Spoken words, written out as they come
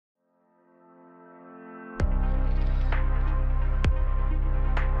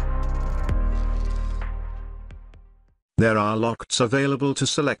There are lots available to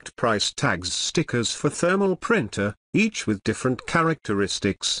select price tags stickers for thermal printer, each with different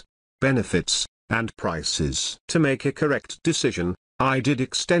characteristics, benefits, and prices. To make a correct decision, I did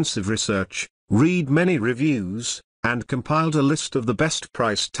extensive research, read many reviews, and compiled a list of the best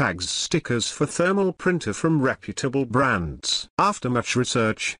price tags stickers for thermal printer from reputable brands. After much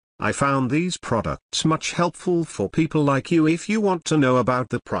research, I found these products much helpful for people like you. If you want to know about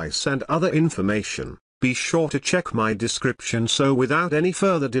the price and other information, be sure to check my description. So without any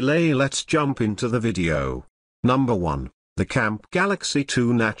further delay, let's jump into the video. Number 1. The Camp Galaxy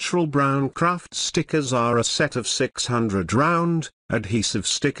 2 Natural Brown Craft Stickers are a set of 600 round, adhesive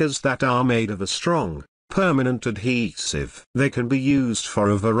stickers that are made of a strong, permanent adhesive. They can be used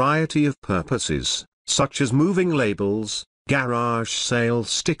for a variety of purposes, such as moving labels, garage sale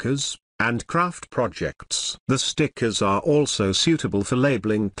stickers, and craft projects. The stickers are also suitable for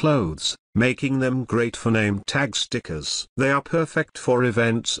labeling clothes, making them great for name tag stickers. They are perfect for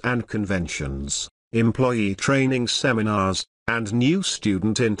events and conventions, employee training seminars, and new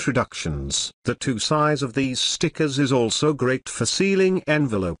student introductions. The size of these stickers is also great for sealing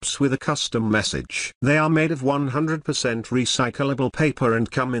envelopes with a custom message. They are made of 100% recyclable paper and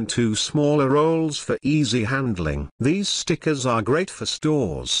come in 2 smaller rolls for easy handling. These stickers are great for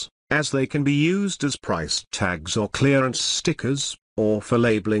stores, as they can be used as price tags or clearance stickers, or for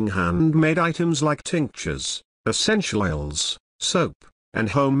labeling handmade items like tinctures, essential oils, soap, and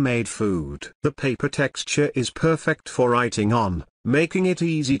homemade food. The paper texture is perfect for writing on, making it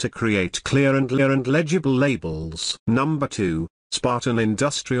easy to create clear and legible labels. Number 2, Spartan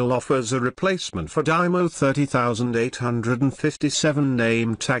Industrial offers a replacement for Dymo 30,857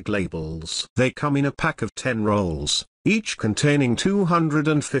 name tag labels. They come in a pack of 10 rolls, each containing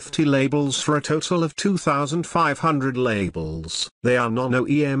 250 labels for a total of 2,500 labels. They are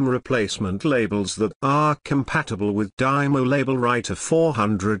non-OEM replacement labels that are compatible with Dymo Label Writer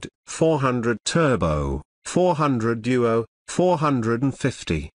 400, 400 Turbo, 400 Duo,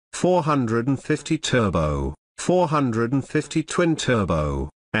 450, 450 Turbo, 450 Twin Turbo,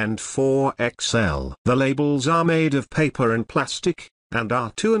 and 4XL. The labels are made of paper and plastic, and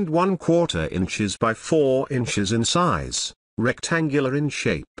are 2 1/4 inches by 4 inches in size, rectangular in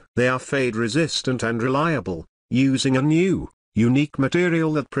shape. They are fade resistant and reliable, using a new, unique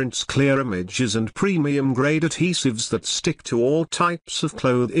material that prints clear images and premium grade adhesives that stick to all types of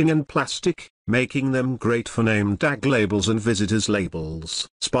clothing and plastic, making them great for name tag labels and visitors labels.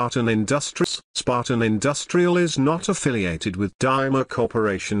 Spartan Industrial is not affiliated with Dymo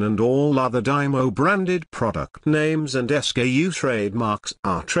Corporation, and all other Dymo branded product names and SKU trademarks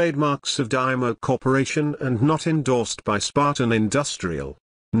are trademarks of Dymo Corporation and not endorsed by Spartan Industrial.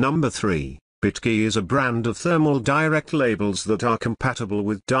 Number 3. Bitkey is a brand of thermal direct labels that are compatible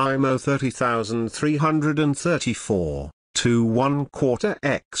with Dymo 30,334. 2 1/4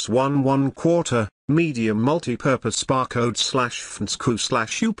 x 1 1/4, medium multi-purpose barcode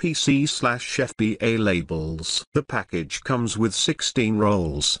 /FNSKU/UPC/FBA labels. The package comes with 16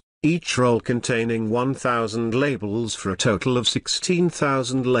 rolls, each roll containing 1,000 labels for a total of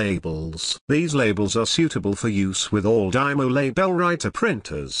 16,000 labels. These labels are suitable for use with all Dymo Label Writer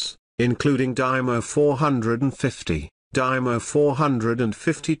printers, including Dymo 450, Dymo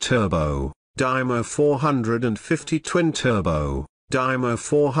 450 Turbo, Dymo 450 Twin Turbo, Dymo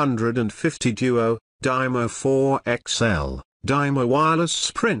 450 Duo, Dymo 4XL, Dymo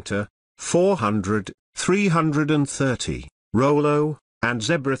Wireless Printer, 400, 330, Rollo, and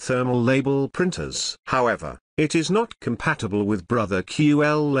Zebra Thermal Label printers. However, it is not compatible with Brother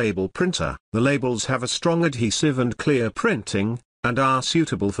QL Label Printer. The labels have a strong adhesive and clear printing, and are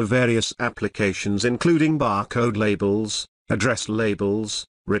suitable for various applications including barcode labels, address labels,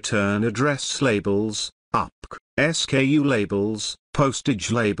 return address labels, SKU labels,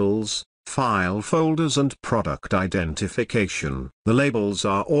 postage labels, file folders and product identification. The labels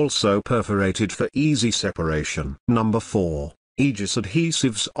are also perforated for easy separation. Number 4. Aegis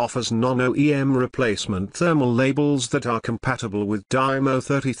Adhesives offers non-OEM replacement thermal labels that are compatible with Dymo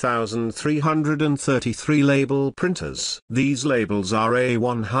 30,333 label printers. These labels are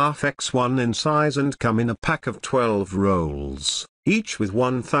A1/2 x 1 in size and come in a pack of 12 rolls, each with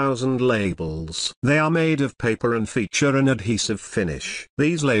 1,000 labels. They are made of paper and feature an adhesive finish.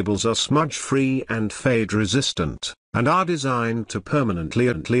 These labels are smudge-free and fade-resistant, and are designed to permanently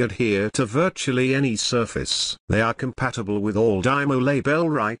adhere to virtually any surface. They are compatible with all Dymo Label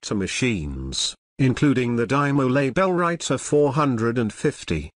Writer machines, including the Dymo Label Writer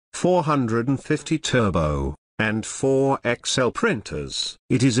 450, 450 Turbo, and 4XL printers.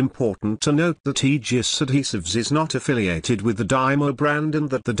 It is important to note that Aegis Adhesives is not affiliated with the Dymo brand and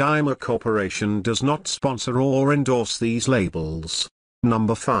that the Dymo Corporation does not sponsor or endorse these labels.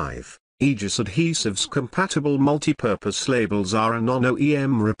 Number 5. Aegis Adhesives compatible multi-purpose labels are a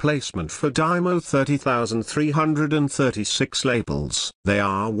non-OEM replacement for Dymo 30336 labels. They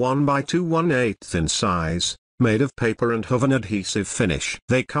are 1 by 2 1/8 in size, made of paper and have an adhesive finish.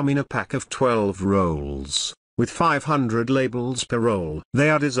 They come in a pack of 12 rolls, with 500 labels per roll.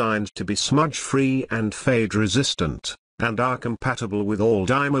 They are designed to be smudge-free and fade-resistant, and are compatible with all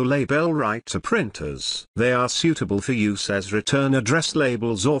Dymo label writer printers. They are suitable for use as return address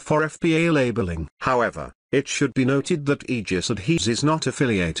labels or for FBA labeling. However, it should be noted that Aegis Adhesives is not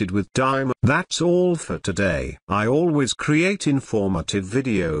affiliated with Dymo. That's all for today. I always create informative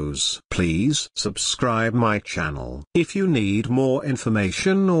videos. Please subscribe my channel. If you need more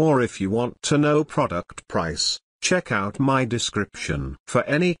information or if you want to know product price, check out my description. For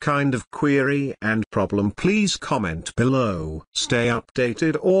any kind of query and problem, please comment below. Stay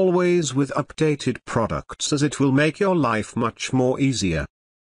updated always with updated products, as it will make your life much more easier.